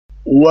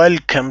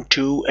Welcome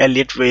to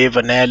Elliott Wave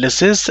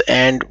Analysis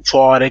and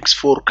Forex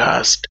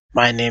Forecast.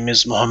 My name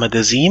is Mohammed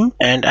Azim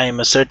and I am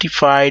a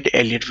certified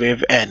Elliott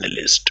Wave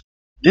analyst.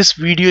 This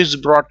video is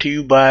brought to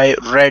you by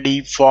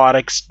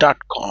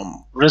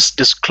ReadyForex.com. Risk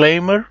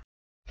disclaimer: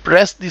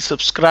 press the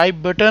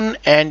subscribe button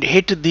and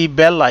hit the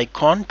bell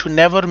icon to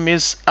never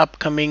miss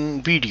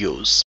upcoming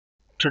videos.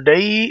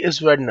 Today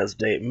is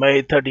Wednesday,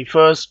 May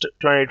 31st,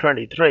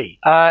 2023.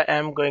 I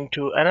am going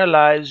to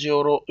analyze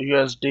EUR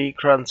USD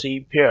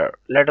currency pair.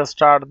 Let us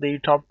start the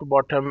top to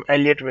bottom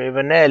Elliott Wave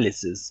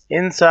analysis.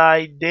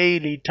 Inside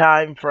daily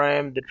time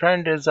frame, the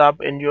trend is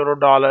up in euro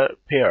dollar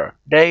pair.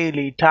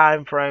 Daily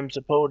time frame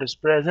support is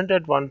present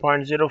at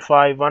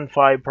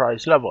 1.0515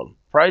 price level.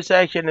 Price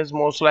action is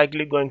most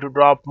likely going to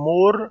drop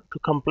more to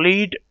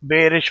complete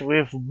bearish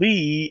wave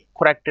B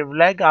corrective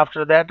leg.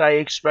 After that, I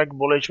expect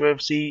bullish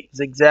wave C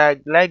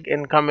zigzag leg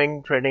in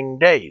coming trading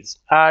days.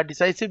 A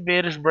decisive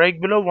bearish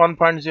break below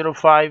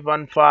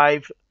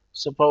 1.0515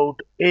 support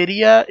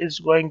area is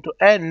going to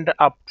end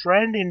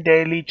uptrend in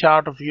daily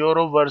chart of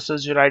euro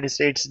versus United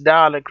States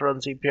dollar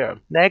currency pair.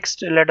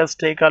 Next, let us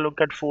take a look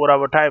at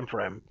 4-hour time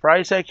frame.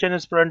 Price action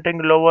is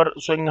printing lower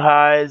swing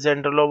highs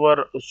and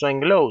lower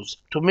swing lows.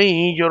 To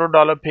me, euro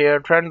dollar pair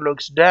trend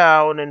looks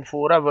down in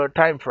 4-hour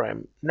time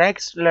frame.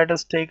 Next, let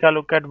us take a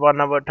look at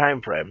 1-hour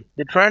time frame.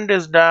 The trend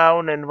is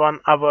down in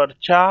 1-hour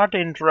chart.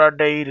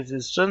 Intraday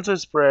resistance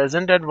is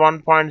present at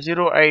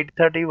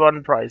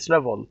 1.0831 price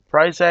level.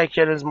 Price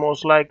action is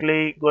most likely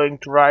going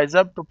to rise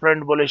up to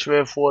print bullish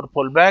wave 4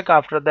 pullback.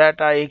 After that,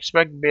 I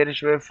expect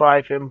bearish wave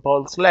 5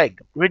 impulse leg,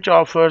 which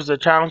offers a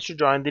chance to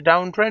join the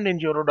downtrend in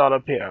euro dollar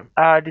pair.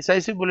 A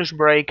decisive bullish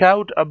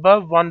breakout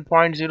above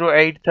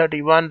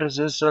 1.0831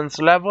 resistance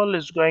level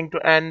is going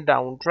to end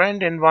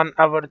downtrend in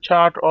 1-hour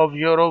chart of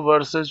euro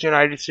versus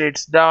United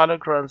States dollar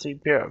currency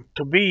pair.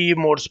 To be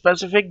more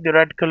specific, the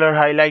red color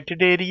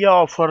highlighted area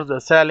offers a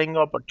selling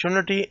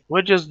opportunity,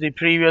 which is the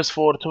previous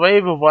fourth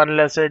wave of 1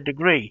 lesser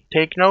degree.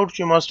 Take note,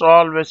 you must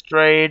always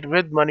trade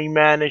with money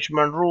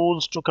management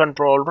rules to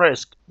control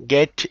risk.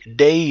 Get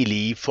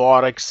daily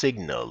forex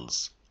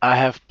signals. I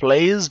have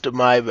placed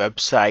my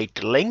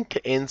website link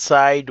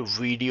inside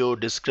video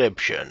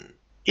description.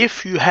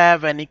 If you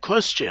have any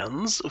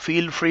questions,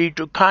 feel free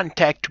to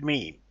contact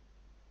me.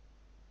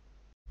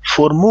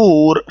 For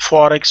more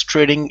forex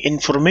trading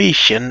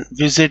information,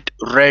 visit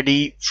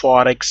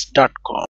ReadyForex.com.